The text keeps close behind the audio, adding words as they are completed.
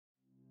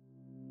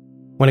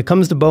When it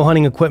comes to bow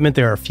hunting equipment,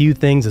 there are a few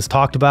things as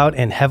talked about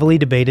and heavily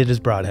debated as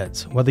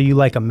broadheads. Whether you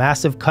like a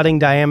massive cutting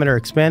diameter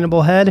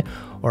expandable head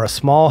or a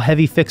small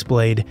heavy fixed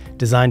blade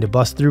designed to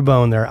bust through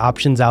bone, there are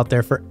options out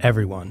there for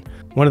everyone.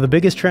 One of the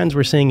biggest trends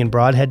we're seeing in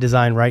broadhead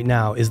design right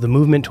now is the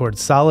movement towards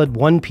solid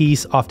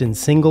one-piece, often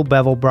single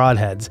bevel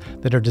broadheads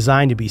that are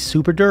designed to be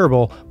super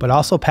durable, but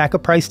also pack a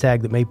price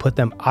tag that may put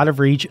them out of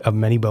reach of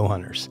many bow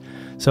hunters.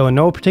 So in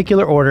no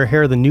particular order,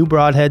 here are the new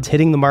broadheads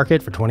hitting the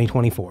market for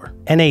 2024.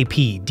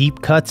 NAP,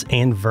 Deep Cuts,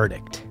 and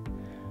Verdict.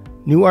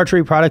 New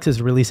Archery Products is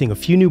releasing a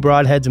few new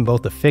broadheads in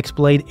both the fixed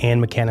blade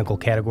and mechanical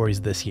categories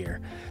this year.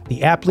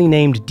 The aptly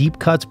named Deep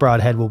Cuts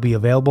broadhead will be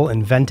available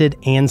in vented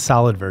and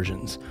solid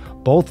versions.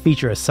 Both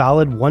feature a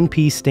solid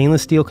one-piece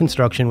stainless steel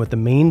construction with the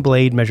main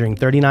blade measuring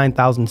 39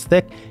 thousandths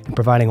thick and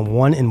providing a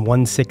 1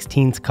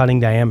 1/16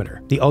 cutting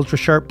diameter. The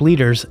ultra-sharp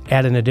bleeders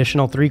add an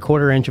additional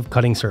 3/4 inch of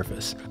cutting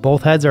surface.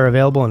 Both heads are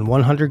available in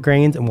 100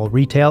 grains and will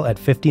retail at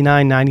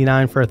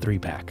 $59.99 for a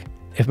 3-pack.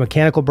 If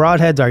mechanical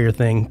broadheads are your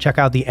thing, check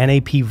out the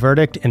NAP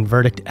Verdict and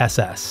Verdict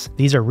SS.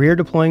 These are rear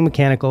deploying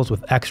mechanicals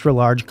with extra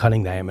large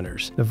cutting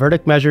diameters. The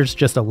Verdict measures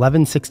just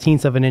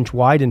 11/16 of an inch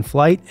wide in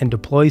flight and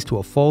deploys to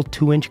a full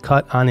 2-inch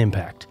cut on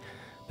impact.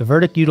 The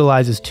Verdict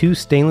utilizes 2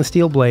 stainless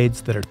steel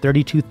blades that are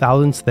 32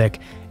 thousandths thick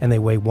and they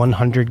weigh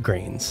 100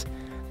 grains.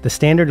 The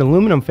standard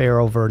aluminum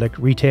ferrule Verdict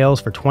retails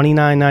for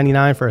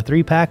 $29.99 for a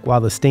 3-pack,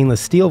 while the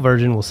stainless steel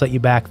version will set you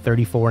back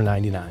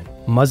 $34.99.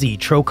 Muzzy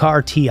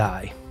Trocar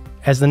Ti.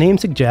 As the name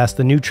suggests,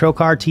 the new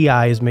Trocar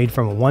Ti is made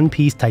from a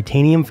one-piece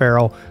titanium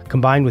ferrule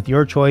combined with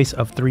your choice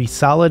of 3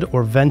 solid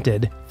or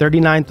vented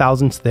 39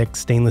 thousandths thick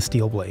stainless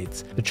steel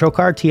blades. The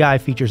Trocar Ti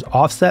features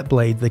offset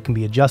blades that can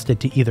be adjusted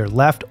to either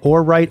left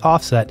or right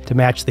offset to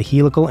match the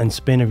helical and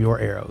spin of your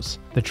arrows.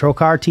 The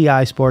Trocar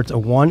Ti sports a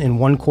 1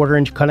 1/4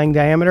 inch cutting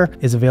diameter,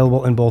 is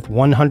available in both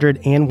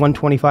 100 and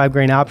 125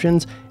 grain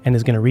options, and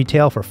is going to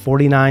retail for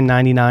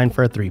 $49.99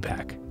 for a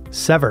 3-pack.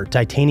 Sever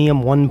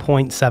Titanium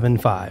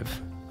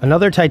 1.75.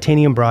 Another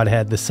titanium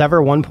broadhead, the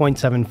Sever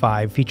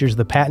 1.75, features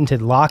the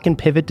patented lock and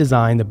pivot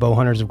design that bow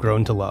hunters have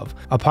grown to love.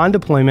 Upon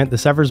deployment, the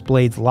Sever's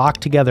blades lock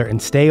together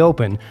and stay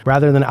open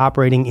rather than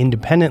operating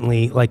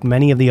independently like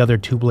many of the other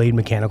 2-blade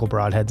mechanical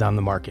broadheads on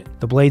the market.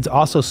 The blades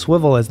also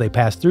swivel as they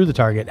pass through the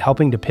target,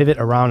 helping to pivot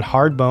around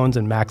hard bones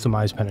and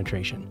maximize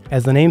penetration.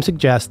 As the name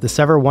suggests, the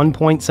Sever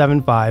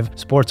 1.75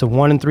 sports a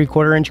 1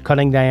 3/4 inch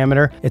cutting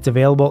diameter. It's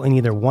available in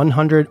either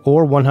 100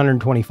 or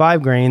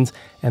 125 grains,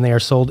 and they are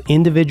sold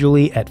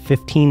individually at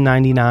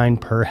 $15.99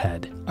 per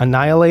head.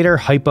 Annihilator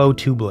Hypo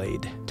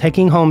 2-Blade.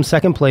 Taking home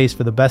second place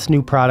for the best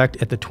new product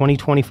at the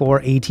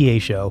 2024 ATA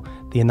show,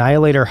 the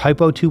Annihilator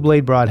Hypo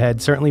 2-Blade broadhead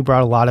certainly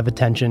brought a lot of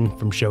attention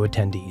from show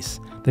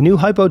attendees. The new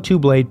Hypo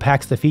 2-Blade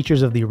packs the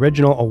features of the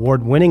original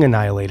award-winning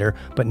Annihilator,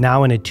 but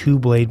now in a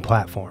 2-blade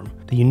platform.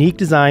 The unique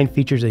design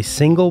features a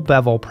single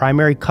bevel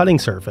primary cutting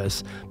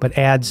surface, but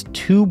adds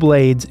 2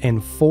 blades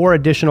and 4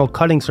 additional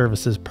cutting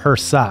surfaces per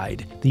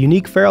side. The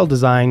unique ferrule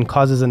design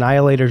causes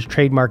Annihilator's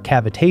trademark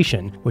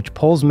cavitation, which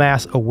pulls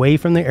mass away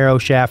from the arrow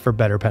shaft for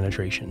better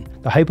penetration.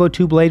 The Hypo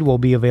 2-Blade will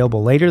be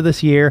available later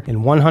this year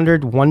in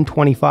 100,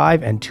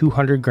 125, and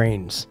 200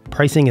 grains.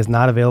 Pricing is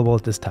not available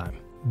at this time.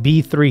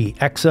 B3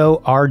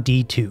 EXO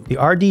RD2. The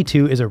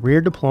RD2 is a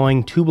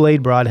rear-deploying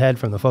 2-blade broadhead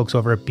from the folks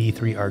over at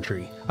B3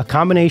 Archery. A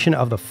combination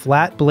of the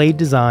flat blade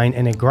design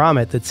and a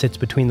grommet that sits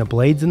between the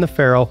blades and the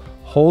ferrule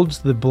holds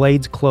the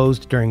blades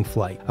closed during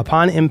flight.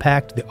 Upon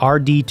impact, the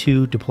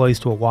RD2 deploys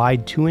to a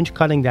wide 2-inch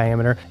cutting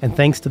diameter, and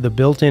thanks to the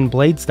built-in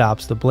blade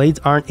stops, the blades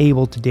aren't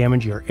able to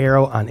damage your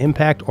arrow on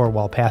impact or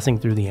while passing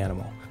through the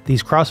animal.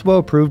 These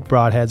crossbow-approved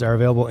broadheads are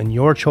available in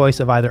your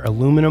choice of either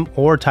aluminum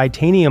or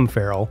titanium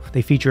ferrule.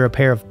 They feature a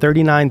pair of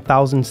 39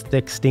 thousandths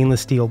thick stainless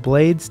steel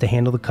blades to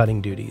handle the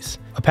cutting duties.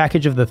 A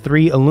package of the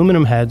 3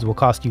 aluminum heads will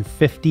cost you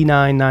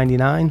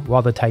 $59.99,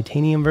 while the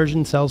titanium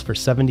version sells for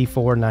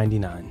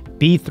 $74.99.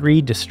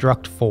 B3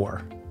 Destruct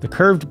 4. The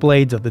curved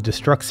blades of the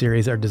Destruct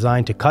series are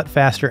designed to cut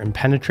faster and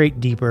penetrate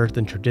deeper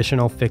than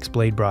traditional fixed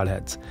blade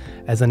broadheads.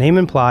 As the name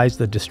implies,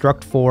 the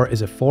Destruct 4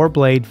 is a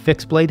 4-blade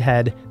fixed blade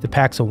head that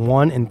packs a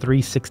 1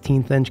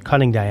 3/16 inch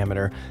cutting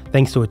diameter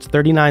thanks to its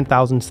 39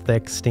 thousandths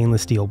thick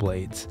stainless steel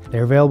blades.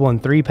 They're available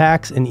in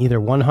 3-packs in either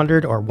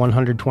 100 or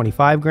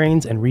 125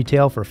 grains and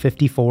retail for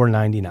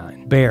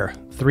 $54.99. Bear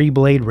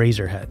 3-blade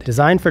Razorhead.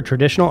 Designed for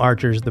traditional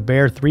archers, the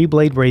Bear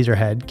 3-blade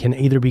Razorhead can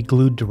either be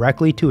glued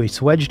directly to a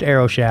swedged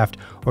arrow shaft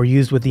or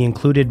used with the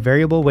included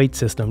variable weight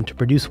system to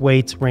produce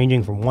weights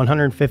ranging from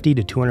 150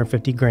 to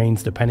 250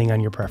 grains depending on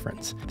your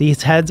preference.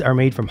 These heads are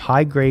made from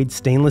high-grade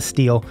stainless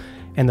steel,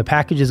 and the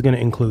package is going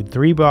to include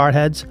 3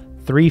 broadheads,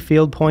 3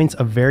 field points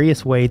of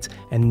various weights,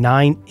 and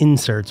 9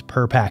 inserts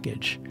per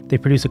package. They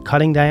produce a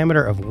cutting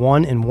diameter of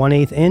 1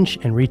 1/8 inch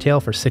and retail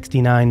for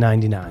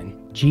 $69.99.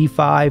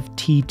 G5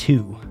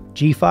 T2.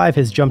 G5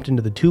 has jumped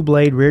into the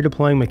 2-blade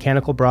rear-deploying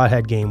mechanical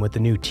broadhead game with the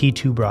new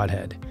T2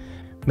 broadhead.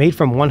 Made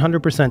from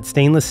 100%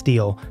 stainless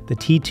steel, the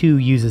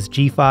T2 uses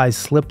G5's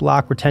slip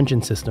lock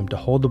retention system to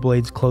hold the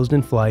blades closed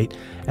in flight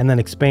and then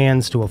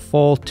expands to a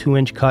full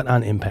 2-inch cut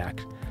on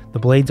impact. The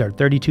blades are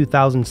 32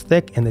 thousandths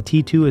thick, and the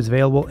T2 is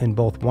available in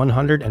both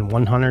 100 and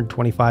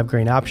 125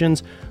 grain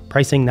options.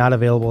 Pricing not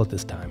available at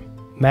this time.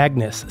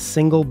 Magnus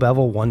Single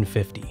Bevel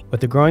 150.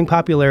 With the growing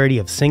popularity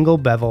of single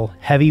bevel,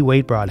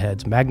 heavyweight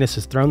broadheads, Magnus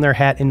has thrown their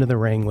hat into the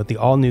ring with the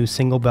all-new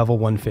Single Bevel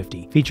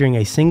 150. Featuring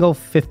a single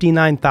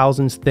 59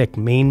 thousandths thick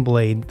main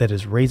blade that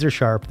is razor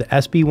sharp, the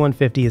SB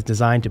 150 is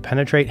designed to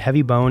penetrate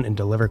heavy bone and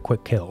deliver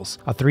quick kills.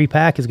 A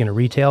 3-pack is going to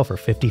retail for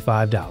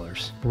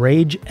 $55.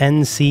 Rage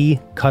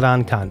NC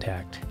Cut-On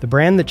Contact. The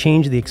brand that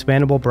changed the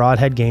expandable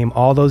broadhead game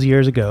all those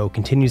years ago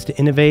continues to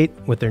innovate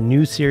with their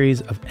new series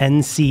of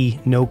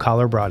NC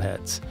no-collar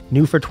broadheads.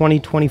 New for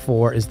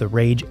 2024 is the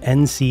Rage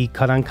NC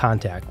Cut-On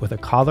Contact with a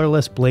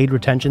collarless blade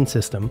retention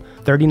system,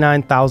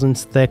 39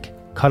 thousandths thick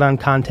cut-on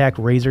contact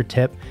razor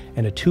tip,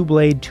 and a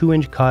 2-blade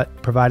 2-inch cut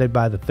provided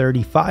by the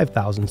 35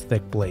 thousandths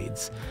thick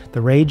blades.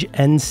 The Rage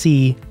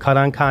NC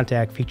Cut-On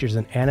Contact features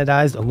an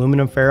anodized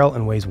aluminum ferrule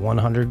and weighs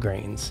 100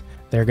 grains.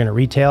 They're going to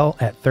retail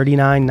at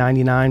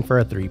 $39.99 for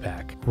a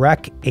 3-pack.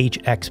 Rec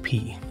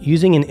HXP.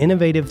 Using an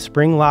innovative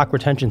spring lock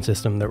retention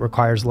system that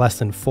requires less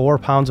than 4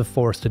 pounds of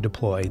force to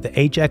deploy, the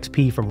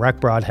HXP from Rec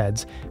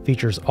Broadheads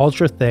features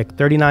ultra-thick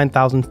 39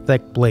 thousandths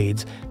thick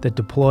blades that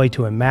deploy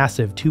to a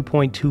massive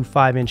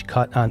 2.25-inch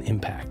cut on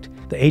impact.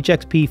 The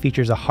HXP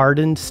features a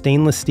hardened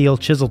stainless steel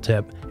chisel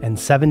tip and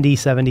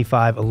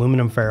 70/75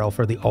 aluminum ferrule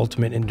for the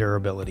ultimate in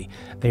durability.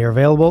 They are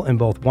available in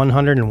both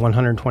 100 and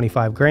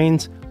 125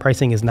 grains.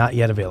 Pricing is not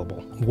yet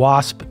available.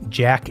 Wasp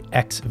Jak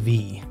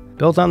XV.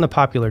 Built on the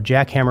popular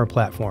jackhammer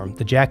platform,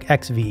 the Jak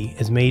XV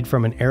is made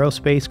from an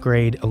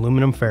aerospace-grade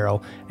aluminum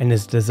ferrule and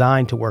is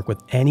designed to work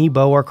with any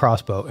bow or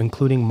crossbow,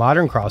 including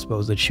modern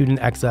crossbows that shoot in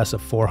excess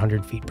of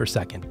 400 feet per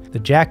second. The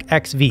Jak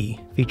XV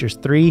features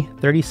 3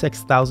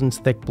 36 thousandths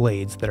thick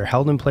blades that are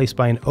held in place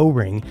by an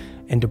O-ring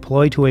and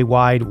deploy to a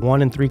wide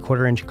 1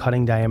 3/4 inch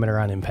cutting diameter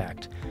on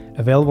impact.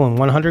 Available in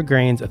 100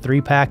 grains, a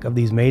 3-pack of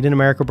these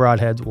made-in-America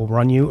broadheads will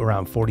run you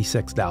around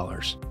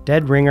 $46.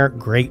 Dead Ringer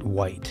Great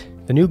White.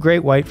 The new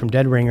Great White from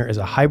Dead Ringer is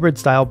a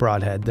hybrid-style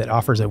broadhead that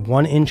offers a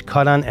 1-inch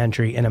cut on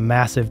entry and a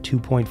massive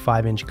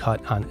 2.5-inch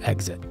cut on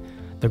exit.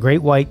 The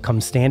Great White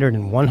comes standard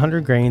in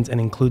 100 grains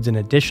and includes an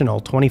additional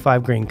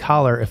 25 grain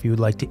collar if you would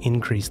like to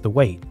increase the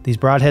weight. These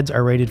broadheads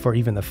are rated for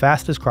even the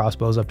fastest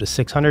crossbows up to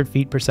 600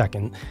 feet per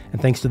second,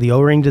 and thanks to the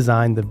O-ring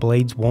design, the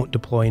blades won't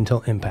deploy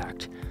until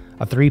impact.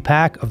 A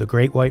 3-pack of the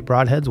Great White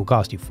broadheads will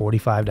cost you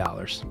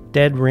 $45.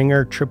 Dead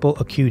Ringer Triple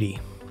Acuity.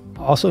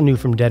 Also new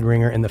from Dead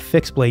Ringer in the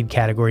fixed blade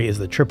category is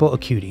the Triple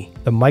Acuity.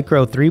 The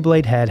micro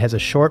 3-blade head has a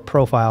short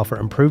profile for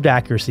improved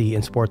accuracy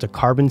and sports a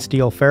carbon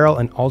steel ferrule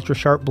and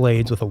ultra-sharp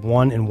blades with a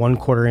 1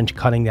 1/4 inch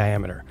cutting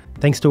diameter.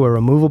 Thanks to a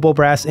removable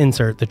brass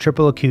insert, the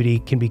Triple Acuity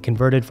can be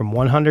converted from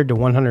 100 to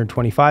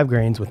 125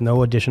 grains with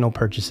no additional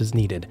purchases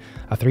needed.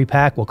 A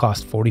 3-pack will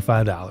cost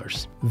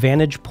 $45.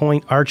 Vantage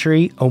Point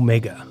Archery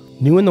Omega.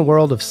 New in the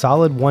world of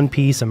solid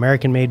one-piece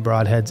American-made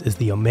broadheads is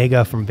the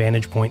Omega from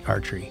Vantage Point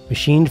Archery.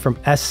 Machined from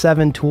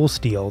S7 tool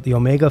steel, the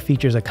Omega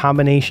features a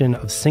combination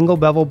of single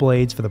bevel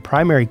blades for the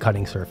primary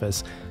cutting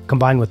surface,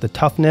 combined with the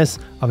toughness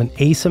of an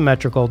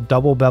asymmetrical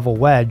double bevel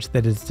wedge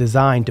that is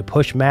designed to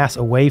push mass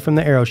away from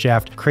the arrow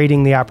shaft,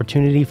 creating the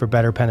opportunity for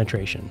better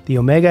penetration. The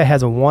Omega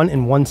has a 1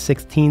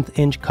 1/16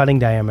 inch cutting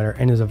diameter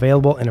and is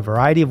available in a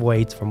variety of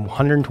weights from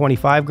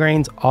 125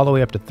 grains all the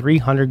way up to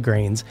 300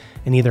 grains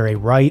in either a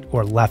right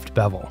or left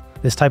bevel.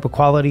 This type of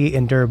quality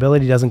and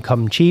durability doesn't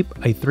come cheap.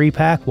 A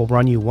 3-pack will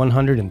run you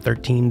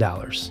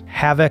 $113.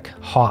 Havoc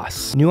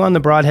Hoss. New on the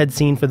broadhead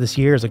scene for this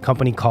year is a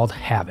company called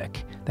Havoc.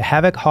 The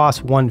Havoc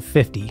Hoss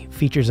 150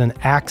 features an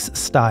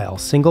axe-style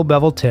single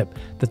bevel tip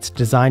that's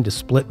designed to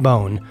split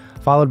bone,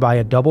 followed by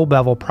a double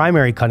bevel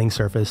primary cutting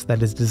surface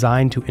that is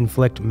designed to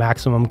inflict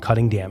maximum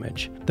cutting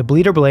damage. The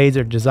bleeder blades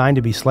are designed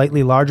to be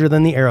slightly larger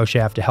than the arrow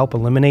shaft to help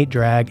eliminate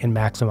drag and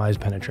maximize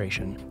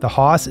penetration. The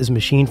Hoss is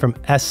machined from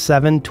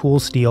S7 tool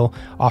steel,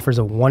 offers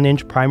a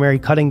 1-inch primary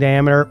cutting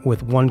diameter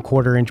with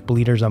 1/4 inch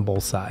bleeders on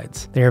both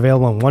sides. They are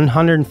available in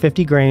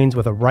 150 grains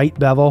with a right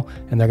bevel,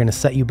 and they're going to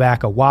set you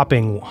back a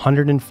whopping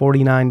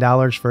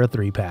 $149 for a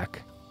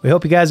 3-pack. We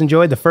hope you guys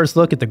enjoyed the first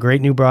look at the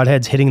great new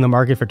broadheads hitting the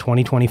market for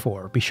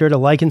 2024. Be sure to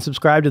like and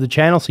subscribe to the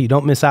channel so you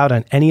don't miss out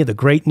on any of the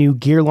great new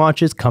gear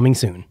launches coming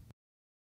soon.